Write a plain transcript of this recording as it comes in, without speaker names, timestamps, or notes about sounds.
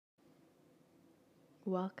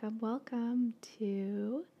Welcome, welcome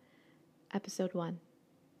to episode 1.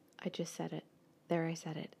 I just said it. There, I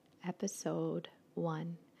said it. Episode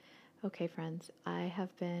 1. Okay, friends, I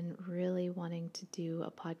have been really wanting to do a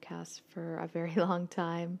podcast for a very long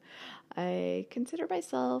time. I consider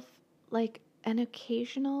myself like an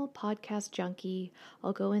occasional podcast junkie.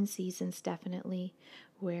 I'll go in seasons definitely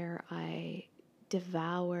where I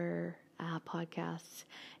devour podcasts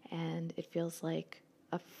and it feels like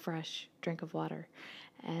a fresh drink of water.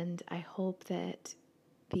 And I hope that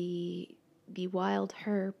the Wild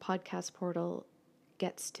Her podcast portal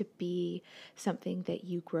gets to be something that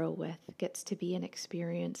you grow with, gets to be an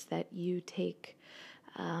experience that you take,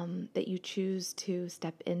 that you choose to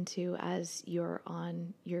step into as you're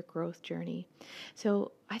on your growth journey.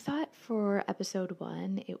 So I thought for episode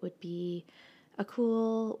 1, it would be a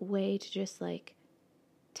cool way to just like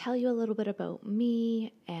tell you a little bit about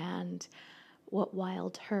me and what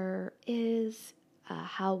Wild Her is,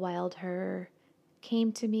 how Wild Her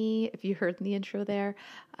came to me. If you heard in the intro there,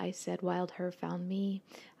 I said Wild Her found me.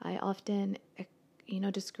 I often,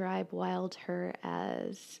 describe Wild Her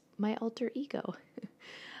as my alter ego.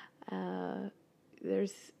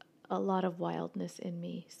 There's a lot of wildness in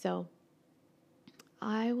me. So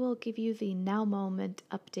I will give you the now moment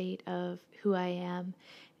update of who I am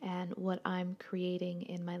and what I'm creating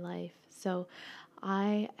in my life. So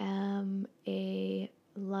I am a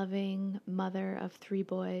loving mother of 3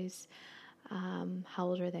 boys. How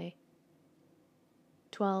old are they?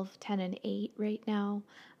 12, 10, and 8 right now.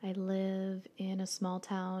 I live in a small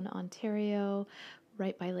town, Ontario,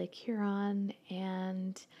 right by Lake Huron,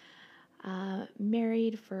 and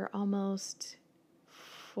married for almost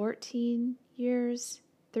 14 years,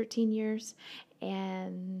 13 years.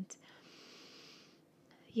 And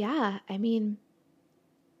yeah, I mean,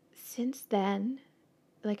 since then,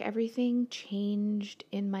 like everything changed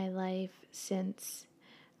in my life since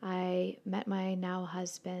I met my now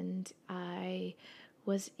husband. I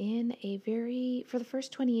was in for the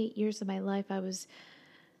first 28 years of my life, I was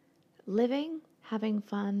living, having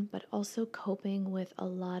fun, but also coping with a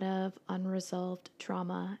lot of unresolved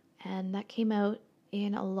trauma. And that came out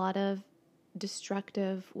in a lot of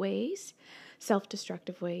destructive ways,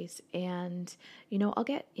 self-destructive ways. And, I'll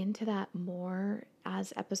get into that more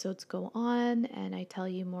as episodes go on and I tell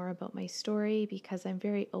you more about my story because I'm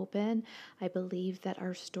very open. I believe that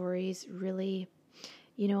our stories really,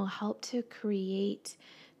 help to create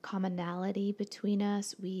commonality between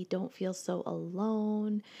us. We don't feel so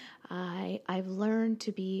alone. I've learned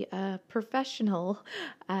to be a professional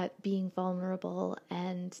at being vulnerable,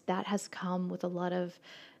 and that has come with a lot of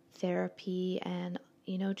therapy and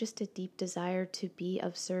just a deep desire to be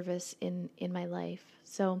of service in my life.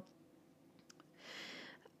 So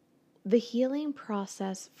the healing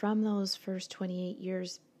process from those first 28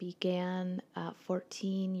 years began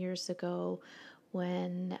 14 years ago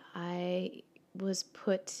when I was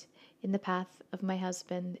put in the path of my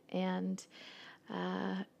husband, and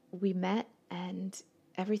we met, and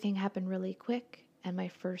everything happened really quick. And my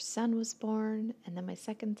first son was born, and then my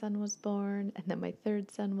second son was born, and then my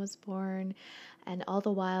third son was born. And all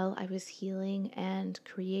the while I was healing and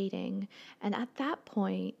creating. And at that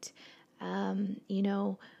point, I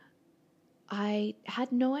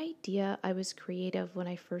had no idea I was creative when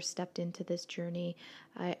I first stepped into this journey.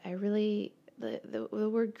 I really, the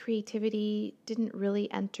word creativity didn't really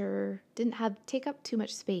take up too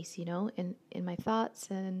much space, in my thoughts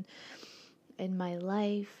and in my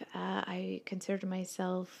life. I considered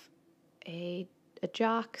myself a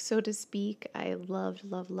jock, so to speak. I loved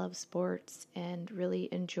sports and really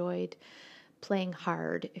enjoyed playing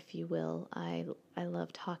hard, if you will. I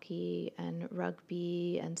loved hockey and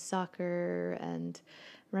rugby and soccer and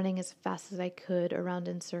running as fast as I could around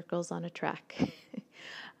in circles on a track.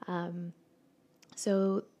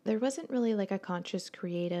 So there wasn't really like a conscious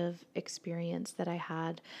creative experience that I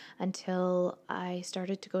had until I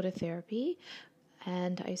started to go to therapy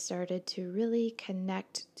and I started to really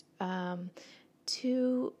connect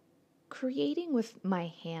to creating with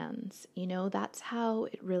my hands. That's how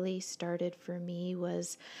it really started for me.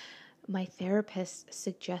 Was my therapist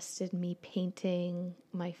suggested me painting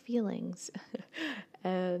my feelings.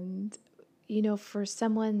 And for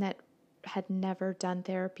someone that had never done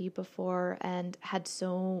therapy before and had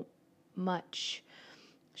so much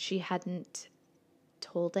she hadn't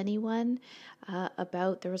told anyone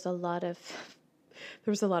about, there was a lot of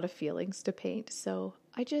feelings to paint. So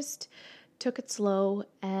I just took it slow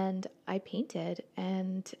and I painted,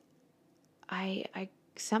 and I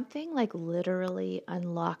something like literally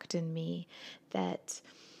unlocked in me that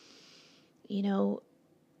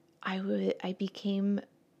I became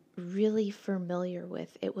really familiar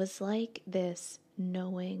with. It was like this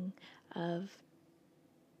knowing of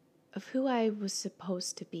who I was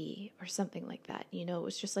supposed to be or something like that. You know, it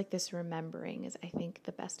was just like this remembering is I think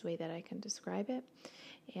the best way that I can describe it.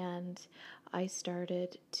 And I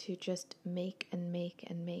started to just make and make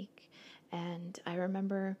and make. And I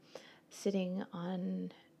remember sitting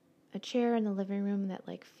on a chair in the living room that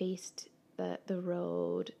like faced the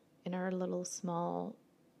road in our little small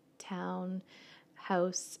town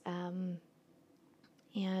house. And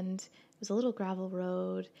it was a little gravel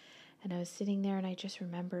road. And I was sitting there and I just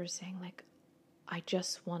remember saying like, I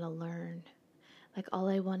just want to learn. Like all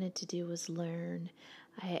I wanted to do was learn.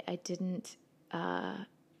 I didn't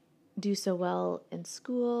do so well in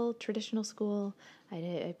school, traditional school.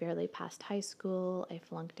 I barely passed high school. I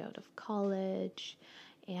flunked out of college.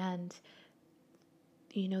 And,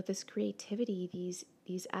 you know, this creativity,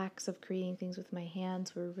 these acts of creating things with my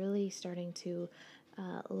hands were really starting to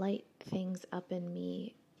light things up in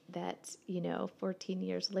me that, you know, 14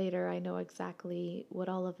 years later, I know exactly what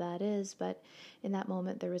all of that is. But in that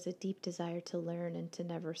moment, there was a deep desire to learn and to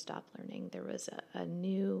never stop learning. There was a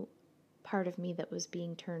new part of me that was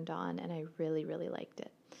being turned on, and I really, really liked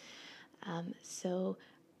it. So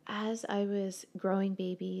as I was growing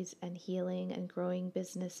babies and healing and growing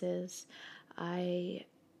businesses, I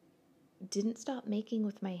didn't stop making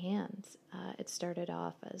with my hands. It started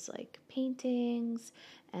off as like paintings,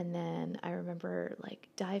 and then I remember like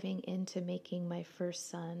diving into making my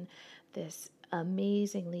first son this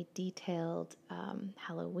amazingly detailed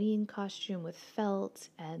Halloween costume with felt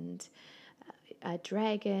and a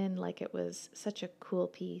dragon. Like it was such a cool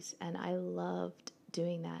piece, and I loved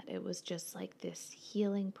doing that. It was just like this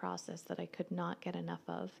healing process that I could not get enough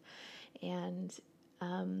of. And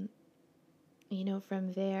you know,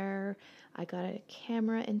 from there, I got a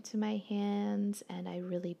camera into my hands and I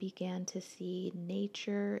really began to see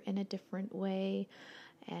nature in a different way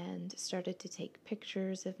and started to take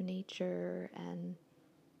pictures of nature. And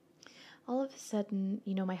all of a sudden,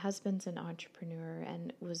 you know, my husband's an entrepreneur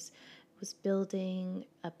and was building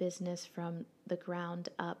a business from the ground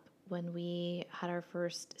up. When we had our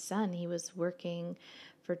first son, he was working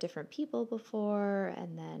for different people before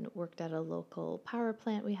and then worked at a local power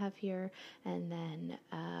plant we have here, and then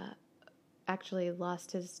actually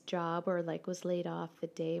lost his job or like was laid off the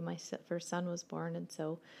day my first son was born. And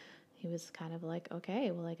so he was kind of like,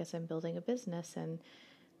 okay, well, I guess I'm building a business. And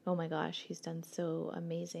oh my gosh, he's done so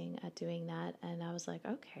amazing at doing that. And I was like,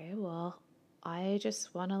 okay, well, I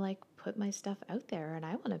just want to like put my stuff out there and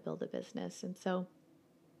I want to build a business. And so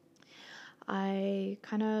I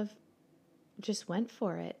kind of just went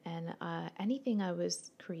for it. And anything I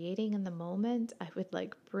was creating in the moment, I would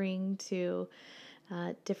like bring to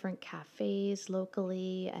different cafes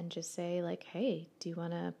locally and just say like, hey, do you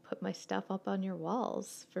want to put my stuff up on your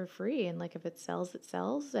walls for free? And like, if it sells, it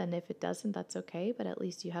sells. And if it doesn't, that's okay. But at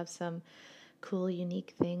least you have some cool,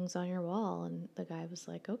 unique things on your wall. And the guy was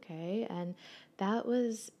like, okay. And that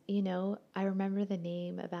was, you know, I remember the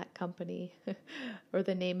name of that company or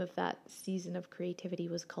the name of that season of creativity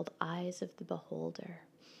was called Eyes of the Beholder.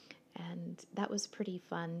 And that was pretty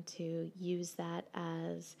fun to use that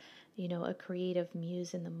as, you know, a creative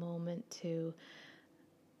muse in the moment to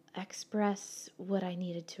express what I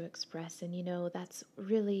needed to express. And, you know, that's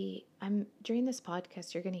really, during this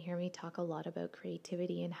podcast, you're going to hear me talk a lot about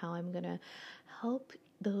creativity and how I'm going to help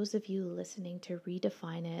those of you listening to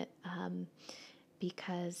redefine it,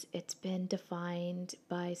 because it's been defined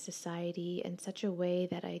by society in such a way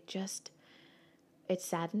that it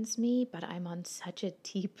saddens me, but I'm on such a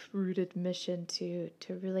deep-rooted mission to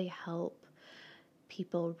really help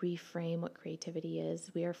people reframe what creativity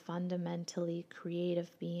is. We are fundamentally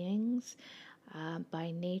creative beings.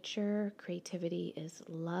 By nature, creativity is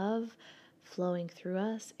love flowing through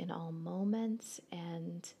us in all moments.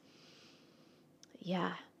 And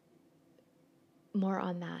yeah, more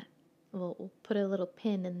on that. We'll put a little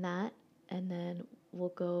pin in that, and then we'll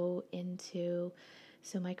go into,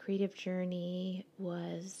 so my creative journey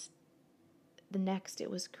was,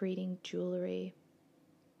 it was creating jewelry.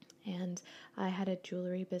 And I had a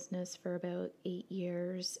jewelry business for about 8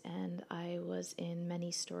 years, and I was in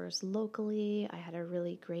many stores locally. I had a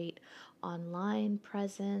really great online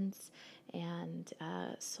presence and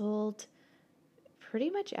sold pretty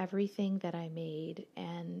much everything that I made.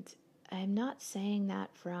 And I'm not saying that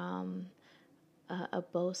from a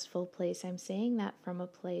boastful place. I'm saying that from a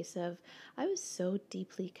place of I was so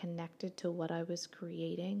deeply connected to what I was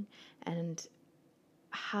creating and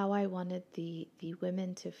how I wanted the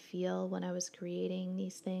women to feel when I was creating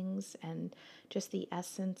these things, and just the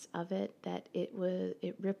essence of it, that it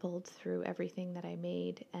rippled through everything that I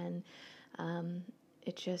made. And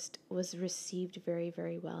it just was received very,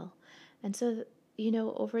 very well. And so,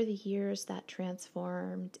 over the years that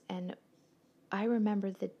transformed. And I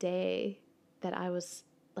remember the day that I was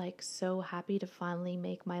like so happy to finally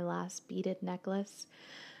make my last beaded necklace,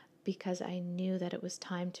 because I knew that it was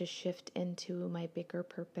time to shift into my bigger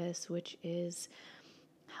purpose, which is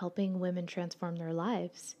helping women transform their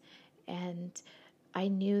lives. And I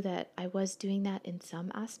knew that I was doing that in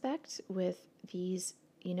some aspect with these,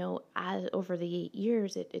 as over the 8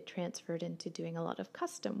 years, it transferred into doing a lot of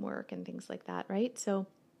custom work and things like that, right? So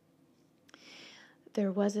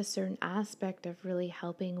there was a certain aspect of really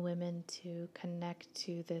helping women to connect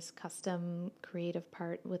to this custom creative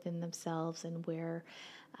part within themselves, and where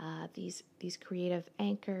these creative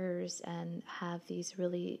anchors, and have these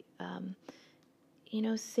really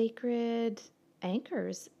sacred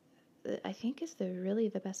anchors, I think is really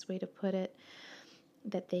the best way to put it,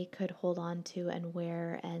 that they could hold on to and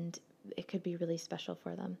wear, and it could be really special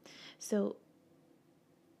for them. So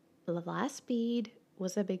the last bead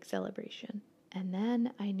was a big celebration. And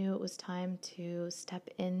then I knew it was time to step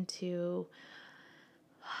into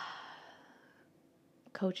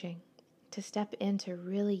coaching, to step into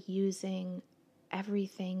really using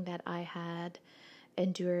everything that I had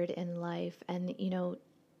endured in life. And,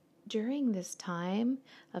 during this time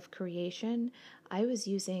of creation, I was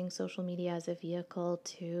using social media as a vehicle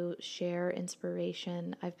to share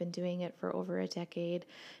inspiration. I've been doing it for over a decade.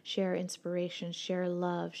 Share inspiration, share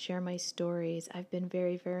love, share my stories. I've been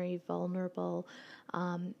very, very vulnerable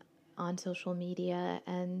on social media,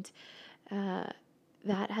 and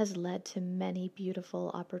that has led to many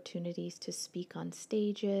beautiful opportunities to speak on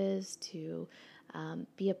stages, to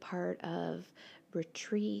be a part of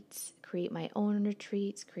retreats, create my own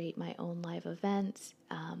retreats, create my own live events.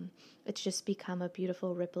 It's just become a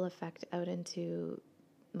beautiful ripple effect out into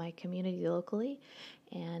my community locally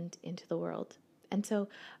and into the world. And so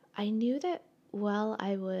I knew that while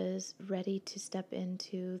I was ready to step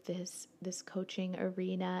into this coaching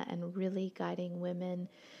arena and really guiding women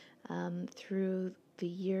through the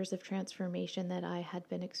years of transformation that I had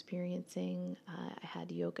been experiencing, I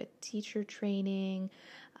had yoga teacher training,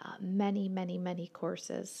 many, many, many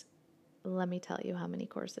courses. Let me tell you how many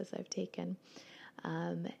courses I've taken.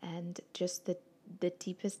 And just the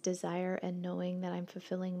deepest desire and knowing that I'm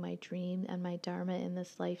fulfilling my dream and my dharma in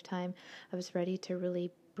this lifetime, I was ready to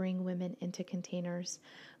really bring women into containers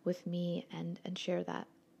with me and share that.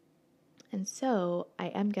 And so I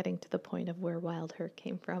am getting to the point of where Wild Her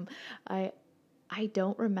came from. I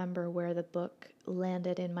don't remember where the book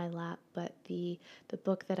landed in my lap, but the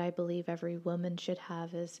book that I believe every woman should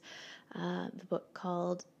have is the book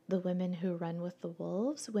called The Women Who Run with the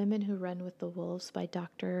Wolves, Women Who Run with the Wolves by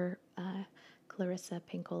Dr. Clarissa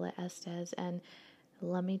Pinkola Estes. And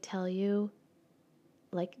let me tell you,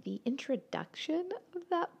 like, the introduction of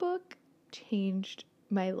that book changed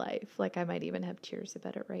my life. Like, I might even have tears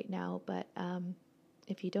about it right now, but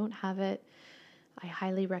if you don't have it, I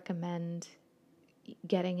highly recommend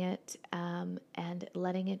getting it and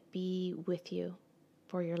letting it be with you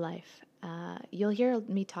for your life. You'll hear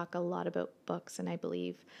me talk a lot about books, and I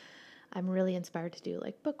believe I'm really inspired to do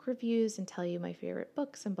like book reviews and tell you my favorite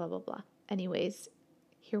books and blah, blah, blah. Anyways,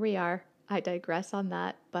 here we are. I digress on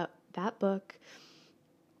that, but that book,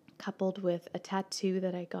 coupled with a tattoo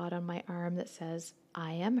that I got on my arm that says,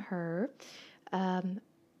 I am her,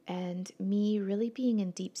 and me really being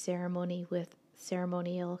in deep ceremony with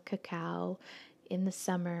ceremonial cacao in the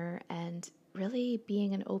summer, and really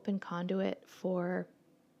being an open conduit for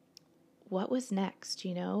what was next.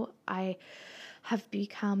 I have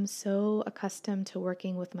become so accustomed to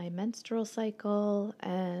working with my menstrual cycle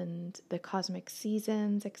and the cosmic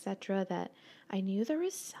seasons, etc., that I knew there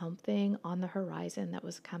was something on the horizon that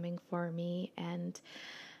was coming for me. And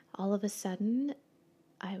all of a sudden,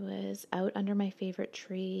 I was out under my favorite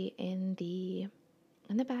tree in the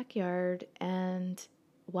backyard, and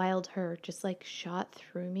Wild Her just like shot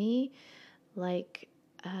through me like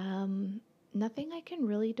nothing I can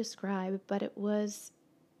really describe, but it was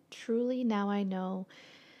truly, now I know,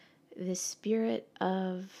 the spirit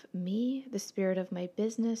of me, the spirit of my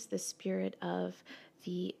business, the spirit of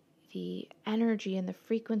the energy and the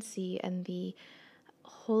frequency and the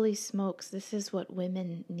holy smokes, this is what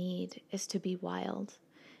women need, is to be wild.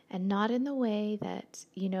 And not in the way that,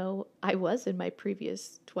 I was in my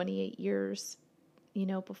previous 28 years,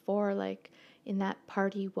 before, like in that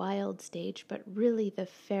party wild stage, but really the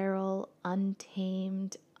feral,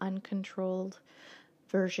 untamed, uncontrolled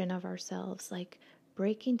version of ourselves, like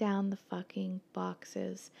breaking down the fucking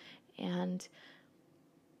boxes. And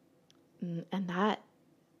that,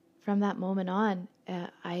 from that moment on,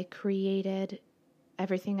 I created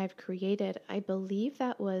everything I've created. I believe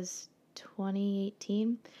that was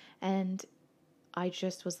 2018. And I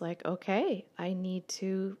just was like, okay, I need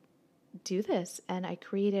to do this. And I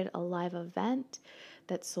created a live event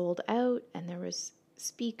that sold out, and there was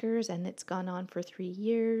speakers, and it's gone on for 3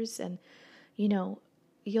 years. And, you know,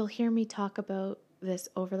 you'll hear me talk about this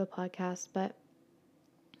over the podcast, but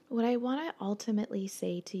what I want to ultimately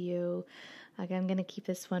say to you, again, I'm going to keep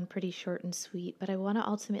this one pretty short and sweet, but I want to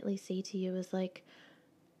ultimately say to you is like,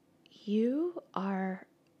 you are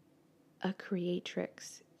a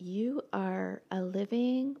creatrix. You are a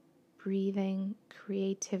living, breathing,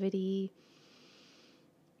 creativity,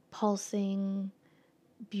 pulsing,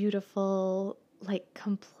 beautiful, like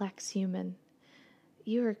complex human.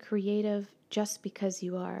 You are creative just because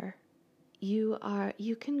you are. You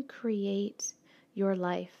can create your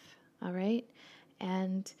life, all right?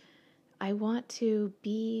 And I want to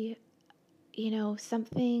be,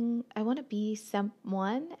 something, I want to be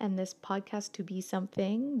someone, and this podcast to be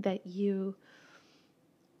something that you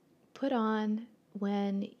put on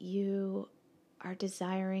when you are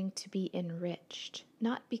desiring to be enriched,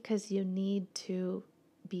 not because you need to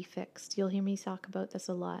be fixed. You'll hear me talk about this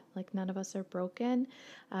a lot. Like, none of us are broken.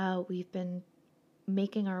 We've been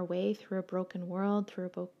making our way through a broken world,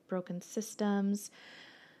 through broken systems,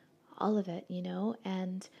 all of it,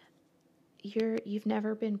 and you've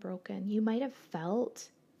never been broken. You might have felt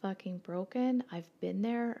fucking broken. I've been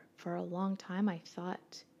there for a long time. I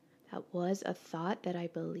thought that was a thought that I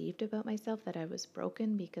believed about myself, that I was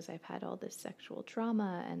broken because I've had all this sexual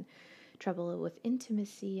trauma and trouble with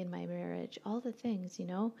intimacy in my marriage, all the things,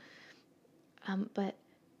 but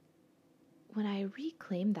when I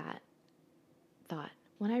reclaimed that thought,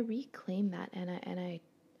 when I reclaimed that, and I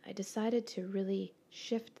decided to really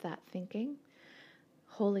shift that thinking,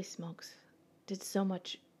 holy smokes, did so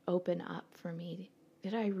much open up for me.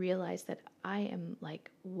 Did I realize that I am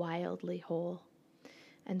like wildly whole,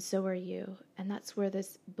 and so are you. And that's where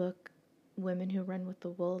this book, Women Who Run with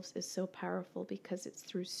the Wolves, is so powerful, because it's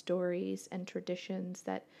through stories and traditions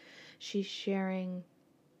that she's sharing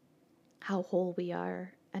how whole we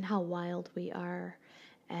are and how wild we are,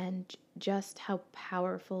 and just how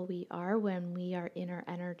powerful we are when we are in our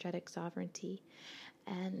energetic sovereignty.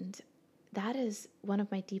 And that is one of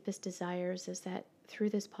my deepest desires, is that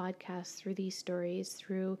through this podcast, through these stories,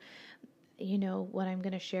 through, what I'm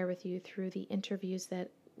going to share with you, through the interviews that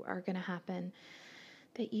are going to happen,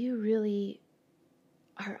 that you really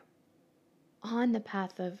are on the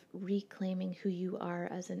path of reclaiming who you are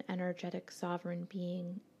as an energetic sovereign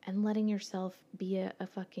being, and letting yourself be a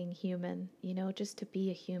fucking human, just to be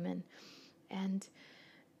a human. And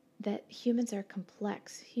that humans are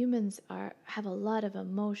complex. Humans have a lot of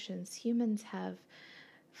emotions. Humans have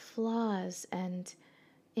flaws and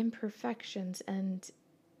imperfections and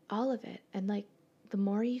all of it. And like, the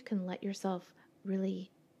more you can let yourself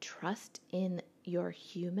really trust in your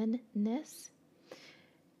humanness,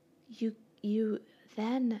 you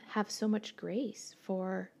then have so much grace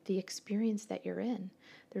for the experience that you're in.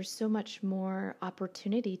 There's so much more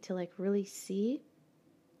opportunity to like really see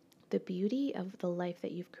the beauty of the life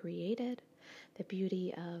that you've created, the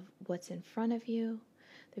beauty of what's in front of you,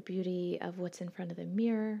 the beauty of what's in front of the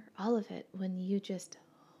mirror, all of it, when you just,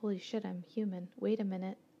 holy shit, I'm human. Wait a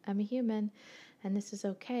minute, I'm a human, and this is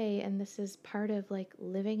okay, and this is part of like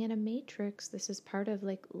living in a matrix. This is part of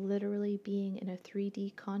like literally being in a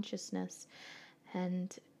 3D consciousness.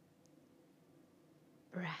 And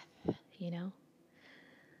breath,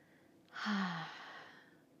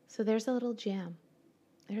 So there's a little jam.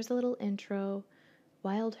 There's a little intro.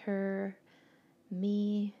 Wild Her,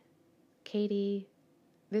 me, Katie,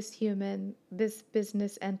 this human, this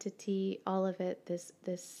business entity, all of it,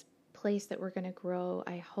 this place that we're going to grow.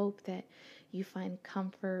 I hope that you find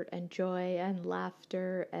comfort and joy and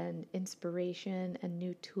laughter and inspiration and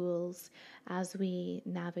new tools as we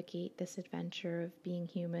navigate this adventure of being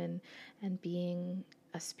human and being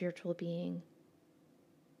a spiritual being,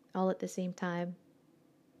 all at the same time.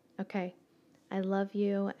 Okay, I love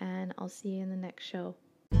you, and I'll see you in the next show.